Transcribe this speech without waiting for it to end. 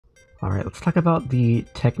Alright, let's talk about the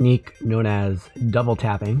technique known as double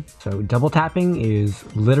tapping. So double tapping is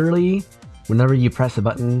literally whenever you press a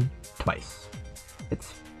button twice.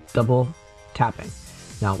 It's double tapping.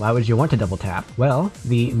 Now, why would you want to double tap? Well,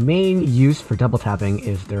 the main use for double tapping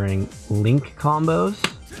is during link combos,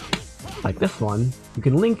 like this one. You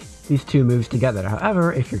can link these two moves together.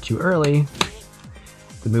 However, if you're too early,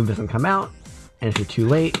 the move doesn't come out, and if you're too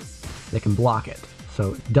late, they can block it.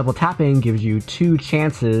 So double tapping gives you two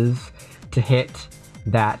chances to hit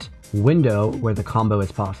that window where the combo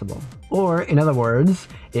is possible. Or, in other words,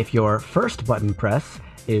 if your first button press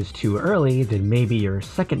is too early, then maybe your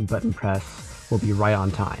second button press will be right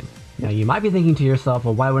on time. Now you might be thinking to yourself,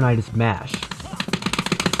 well, why wouldn't I just mash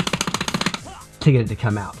to get it to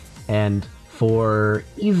come out? And for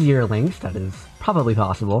easier links, that is probably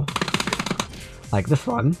possible, like this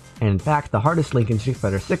one. And in fact, the hardest link in Street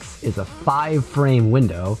Fighter 6 is a 5-frame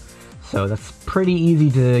window, so that's pretty easy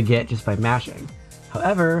to get just by mashing.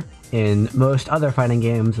 However, in most other fighting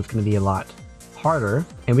games, it's going to be a lot harder,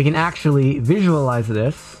 and we can actually visualize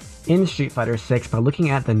this in Street Fighter 6 by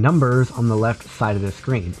looking at the numbers on the left side of the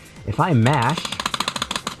screen. If I mash,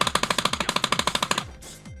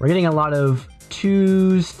 we're getting a lot of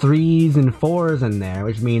 2s, 3s, and 4s in there,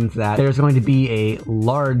 which means that there's going to be a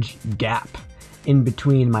large gap in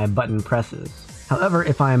between my button presses. However,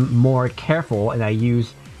 if I'm more careful and I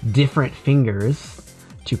use different fingers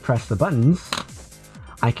to press the buttons,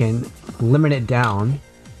 I can limit it down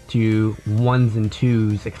to 1s and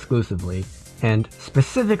 2s exclusively. And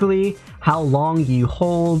specifically, how long you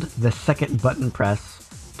hold the second button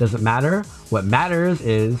press doesn't matter. What matters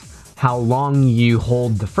is how long you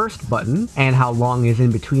hold the first button and how long is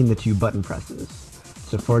in between the two button presses.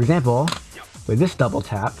 So for example, with this double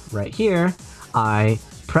tap right here, I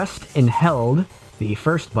pressed and held the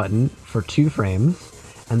first button for 2 frames,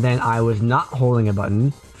 and then I was not holding a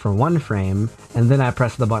button for 1 frame, and then I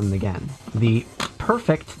pressed the button again. The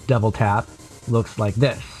perfect double tap looks like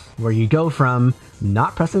this, where you go from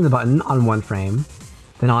not pressing the button on 1 frame,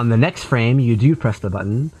 then on the next frame you do press the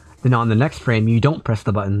button, then on the next frame you don't press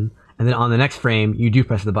the button, and then on the next frame you do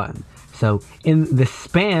press the button. So in the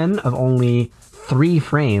span of only 3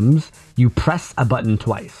 frames, you press a button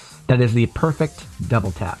twice. That is the perfect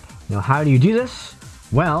double tap. Now how do you do this?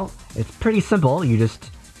 Well, it's pretty simple. You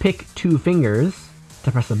just pick 2 fingers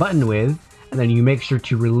to press a button with, and then you make sure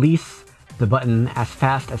to release the button as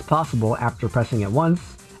fast as possible after pressing it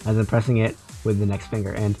once, and then pressing it with the next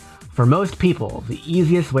finger. And for most people, the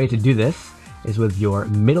easiest way to do this is with your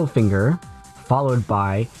middle finger followed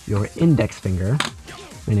by your index finger,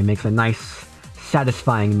 and it makes a nice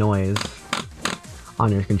satisfying noise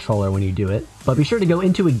on your controller when you do it. But be sure to go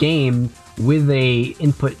into a game with a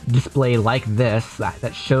input display like this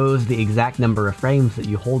that shows the exact number of frames that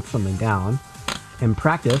you hold something down, and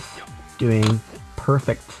practice doing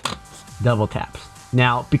perfect double taps.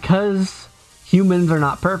 Now, because humans are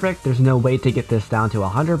not perfect, there's no way to get this down to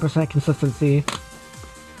 100% consistency.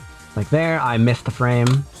 Like there, I missed a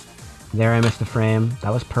frame. There, I missed a frame.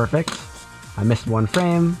 That was perfect. I missed 1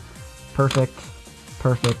 frame. Perfect.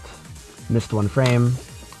 Perfect. Missed 1 frame.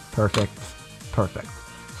 Perfect. Perfect.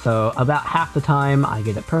 So about half the time I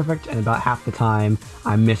get it perfect, and about half the time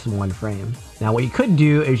I miss 1 frame. Now what you could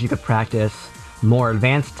do is you could practice more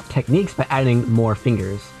advanced techniques by adding more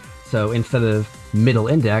fingers. So instead of middle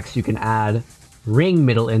index, you can add ring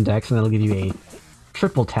middle index, and that'll give you a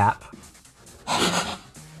triple tap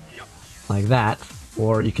like that.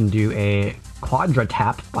 Or you can do a quadra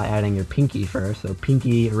tap by adding your pinky first, so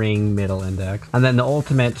pinky, ring, middle index. And then the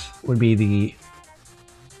ultimate would be the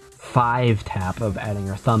 5 tap of adding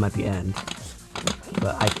your thumb at the end.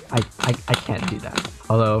 But I can't do that.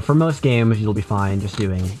 Although for most games you'll be fine just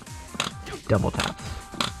doing double taps.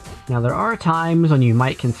 Now there are times when you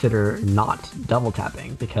might consider not double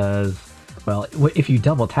tapping because, well, if you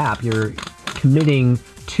double tap, you're committing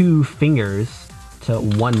 2 fingers to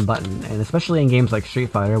 1 button, and especially in games like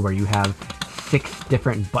Street Fighter where you have 6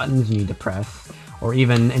 different buttons you need to press, or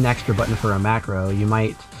even an extra button for a macro, you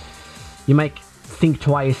might think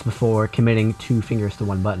twice before committing 2 fingers to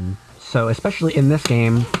 1 button. So especially in this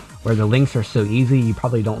game where the links are so easy, you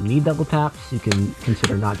probably don't need double taps. You can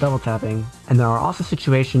consider not double tapping. And there are also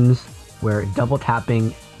situations where double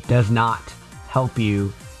tapping does not help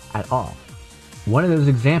you at all. One of those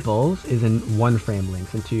examples is in 1-frame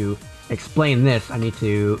links, and to explain this, I need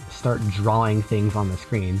to start drawing things on the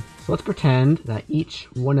screen. So let's pretend that each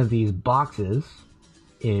one of these boxes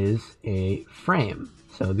is a frame.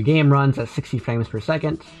 So the game runs at 60 frames per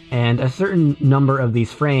second, and a certain number of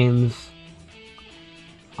these frames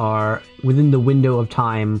are within the window of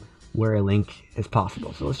time where a link is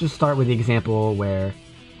possible. So let's just start with the example where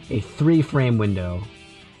a 3-frame window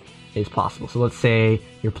is possible. So let's say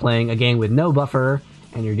you're playing a game with no buffer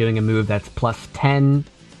and you're doing a move that's plus 10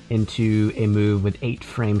 into a move with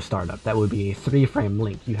 8-frame startup. That would be a 3-frame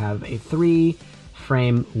link. You have a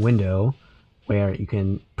 3-frame window where you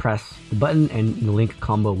can press the button and the link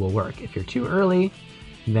combo will work. If you're too early,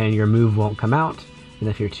 then your move won't come out, and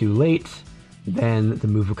if you're too late, then the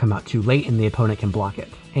move will come out too late and the opponent can block it.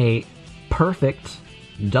 A perfect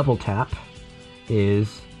double tap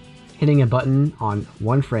is hitting a button on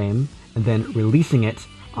one frame and then releasing it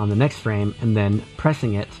on the next frame and then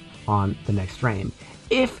pressing it on the next frame.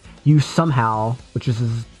 If you somehow, this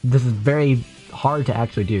is very hard to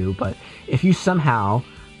actually do, but if you somehow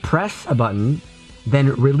press a button,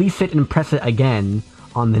 then release it and press it again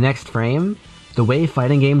on the next frame, the way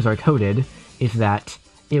fighting games are coded is that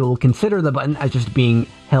it will consider the button as just being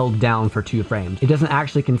held down for 2 frames. It doesn't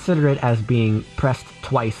actually consider it as being pressed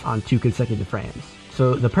twice on 2 consecutive frames.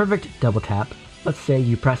 So the perfect double tap, let's say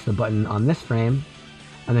you press the button on this frame,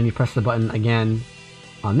 and then you press the button again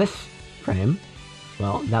on this frame,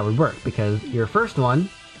 well, that would work because your first one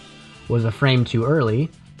was a frame too early,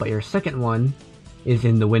 but your second one is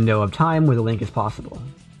in the window of time where the link is possible.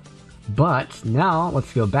 But now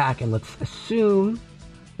let's go back and let's assume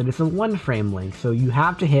that it's a 1-frame link, so you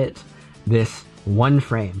have to hit this 1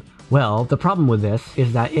 frame. Well, the problem with this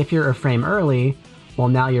is that if you're a frame early, well,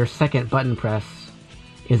 now your second button press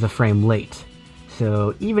is a frame late.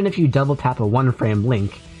 So even if you double tap a 1-frame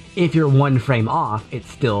link, if you're 1 frame off, it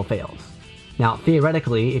still fails. Now,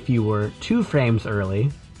 theoretically, if you were 2 frames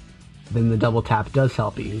early, then the double tap does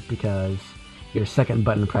help you because your second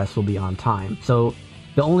button press will be on time. So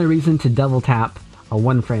the only reason to double tap a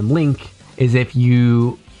 1-frame link is if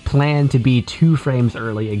you plan to be 2 frames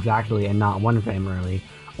early exactly and not 1 frame early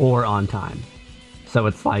or on time. So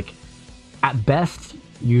it's like, at best,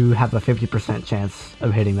 you have a 50% chance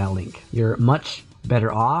of hitting that link. You're much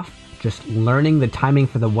better off just learning the timing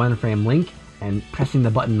for the 1-frame link and pressing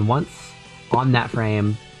the button once on that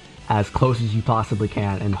frame as close as you possibly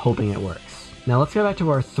can and hoping it works. Now let's go back to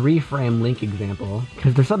our 3-frame link example,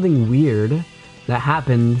 because there's something weird that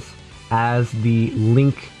happens as the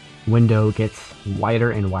link window gets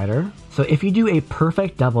wider and wider. So if you do a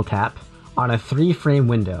perfect double tap on a 3-frame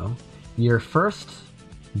window, your first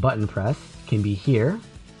button press can be here,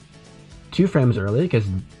 2 frames early, because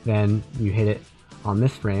then you hit it on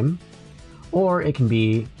this frame, or it can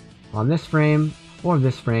be on this frame, or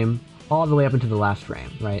this frame, all the way up into the last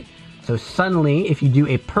frame, right? So suddenly, if you do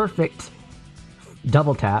a perfect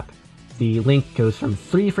double tap, the link goes from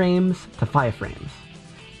 3 frames to 5 frames.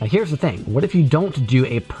 Now here's the thing, what if you don't do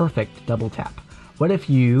a perfect double tap? What if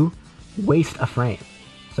you waste a frame?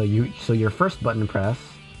 So your first button press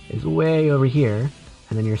is way over here,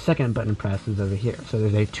 and then your second button press is over here. So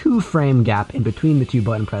there's a 2-frame gap in between the 2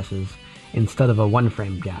 button presses instead of a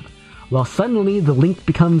 1-frame gap. Well, suddenly the link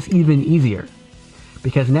becomes even easier,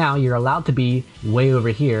 because now you're allowed to be way over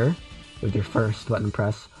here with your first button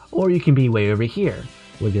press, or you can be way over here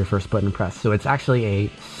with your first button press. So it's actually a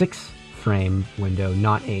 6-frame window,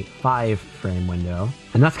 not a 5-frame window.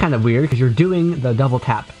 And that's kind of weird because you're doing the double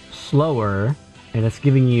tap slower and it's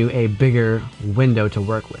giving you a bigger window to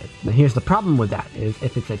work with. Now here's the problem with that is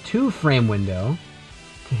if it's a 2-frame window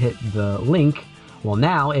to hit the link, well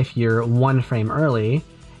now if you're 1 frame early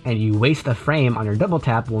and you waste a frame on your double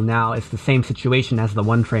tap, well now it's the same situation as the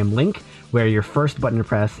 1-frame link where your first button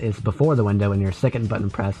press is before the window and your second button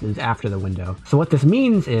press is after the window. So what this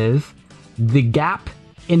means is the gap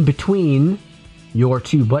in between your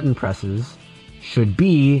 2 button presses should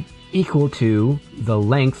be equal to the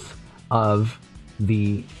length of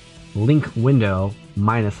the link window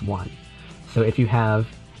minus 1. So if you have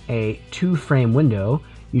a 2-frame window,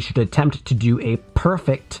 you should attempt to do a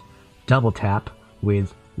perfect double tap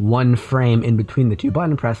with 1 frame in between the 2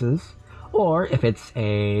 button presses, or if it's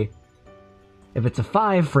a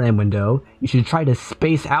 5-frame window, you should try to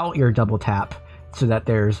space out your double tap so that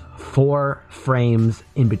there's 4 frames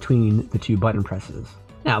in between the 2 button presses.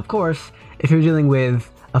 Now, of course, if you're dealing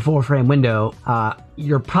with a 4-frame window,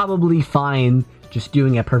 you're probably fine just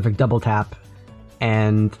doing a perfect double tap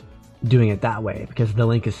and doing it that way because the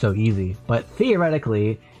link is so easy. But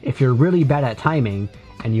theoretically, if you're really bad at timing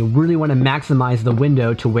and you really want to maximize the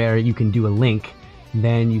window to where you can do a link,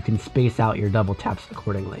 then you can space out your double taps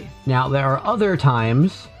accordingly. Now, there are other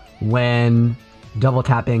times when double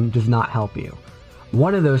tapping does not help you.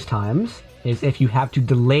 One of those times is if you have to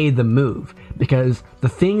delay the move, because the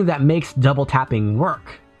thing that makes double tapping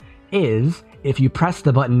work is if you press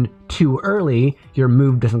the button too early, your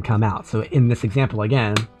move doesn't come out. So in this example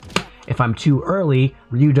again, if I'm too early,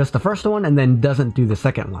 Ryu does the first one and then doesn't do the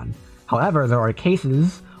second one. However, there are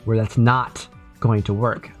cases where that's not going to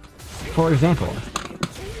work. For example,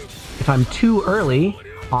 if I'm too early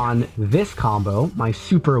on this combo, my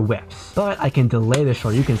super whips, but I can delay the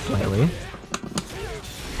Shoryuken slightly,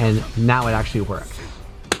 and now it actually works.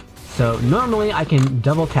 So normally I can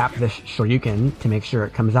double tap this Shoryuken to make sure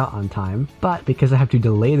it comes out on time, but because I have to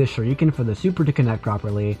delay the Shoryuken for the super to connect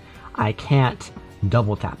properly, I can't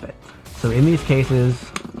double tap it. So in these cases,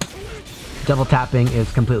 double tapping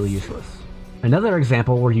is completely useless. Another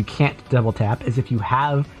example where you can't double tap is if you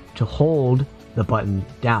have to hold the button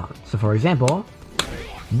down. So for example,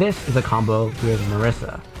 this is a combo with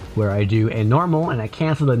Marissa, where I do a normal and I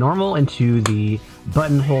cancel the normal into the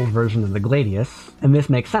button hold version of the Gladius. And this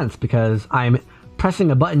makes sense because I'm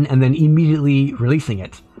pressing a button and then immediately releasing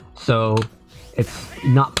it. So it's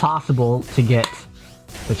not possible to get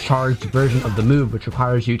the charged version of the move, which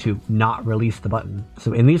requires you to not release the button.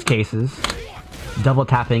 So in these cases, double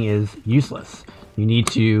tapping is useless. You need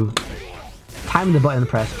to time the button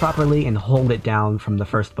press properly and hold it down from the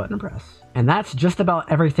first button press. And that's just about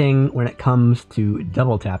everything when it comes to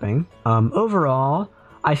double tapping. Overall,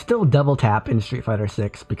 I still double tap in Street Fighter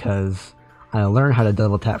 6 because I learned how to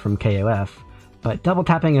double tap from KOF, but double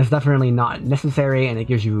tapping is definitely not necessary and it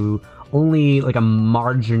gives you only like a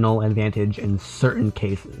marginal advantage in certain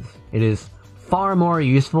cases. It is far more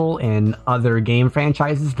useful in other game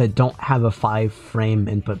franchises that don't have a 5-frame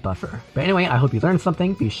input buffer. But anyway, I hope you learned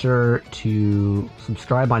something. Be sure to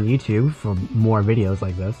subscribe on YouTube for more videos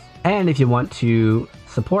like this. And if you want to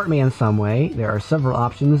support me in some way, there are several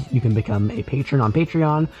options. You can become a patron on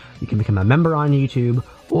Patreon, you can become a member on YouTube,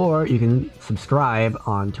 or you can subscribe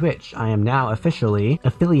on Twitch. I am now officially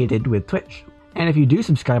affiliated with Twitch. And if you do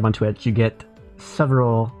subscribe on Twitch, you get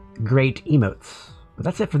several great emotes. But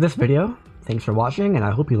that's it for this video. Thanks for watching, and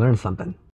I hope you learned something.